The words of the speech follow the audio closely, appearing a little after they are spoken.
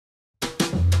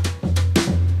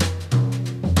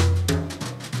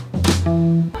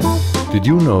Did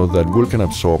you know that wool can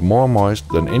absorb more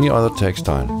moisture than any other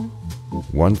textile?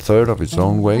 1/3 of its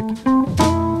own weight?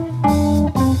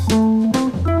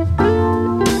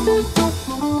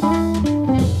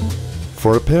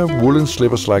 For a pair of woolen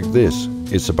slippers like this,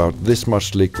 it's about this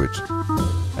much liquid.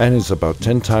 And it's about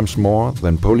 10 times more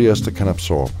than polyester can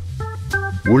absorb.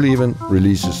 Wool even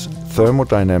releases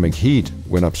thermodynamic heat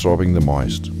when absorbing the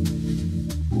moisture.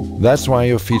 That's why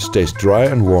your feet stays dry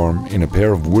and warm in a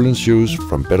pair of woolen shoes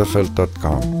from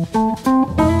betterfelt.com.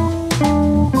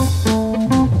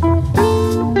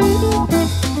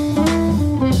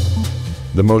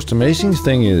 The most amazing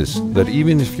thing is that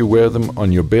even if you wear them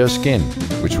on your bare skin,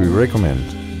 which we recommend,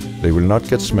 they will not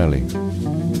get smelly.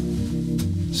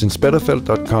 Since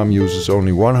betterfelt.com uses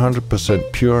only 100%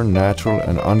 pure, natural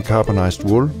and uncarbonized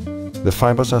wool, the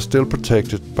fibers are still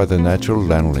protected by the natural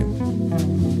lanolin,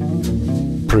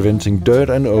 preventing dirt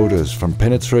and odors from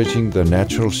penetrating the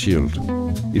natural shield.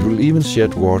 It will even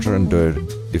shed water and dirt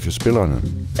if you spill on it.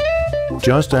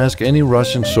 Just ask any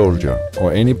Russian soldier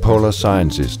or any polar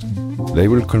scientist. They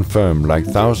will confirm, like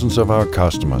thousands of our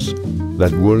customers,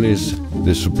 that wool is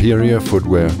the superior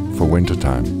footwear for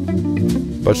wintertime.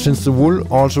 But since the wool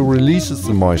also releases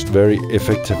the moisture very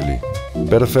effectively,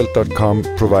 betterfelt.com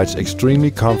provides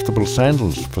extremely comfortable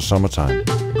sandals for summertime.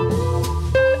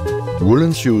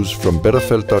 Woolen shoes from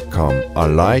betterfelt.com are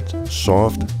light,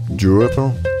 soft,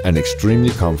 durable and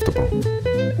extremely comfortable.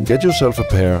 Get yourself a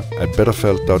pair at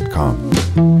betterfelt.com.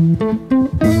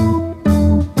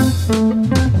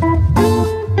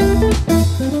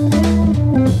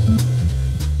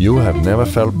 You have never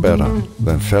felt better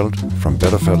than felt from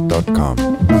betterfelt.com.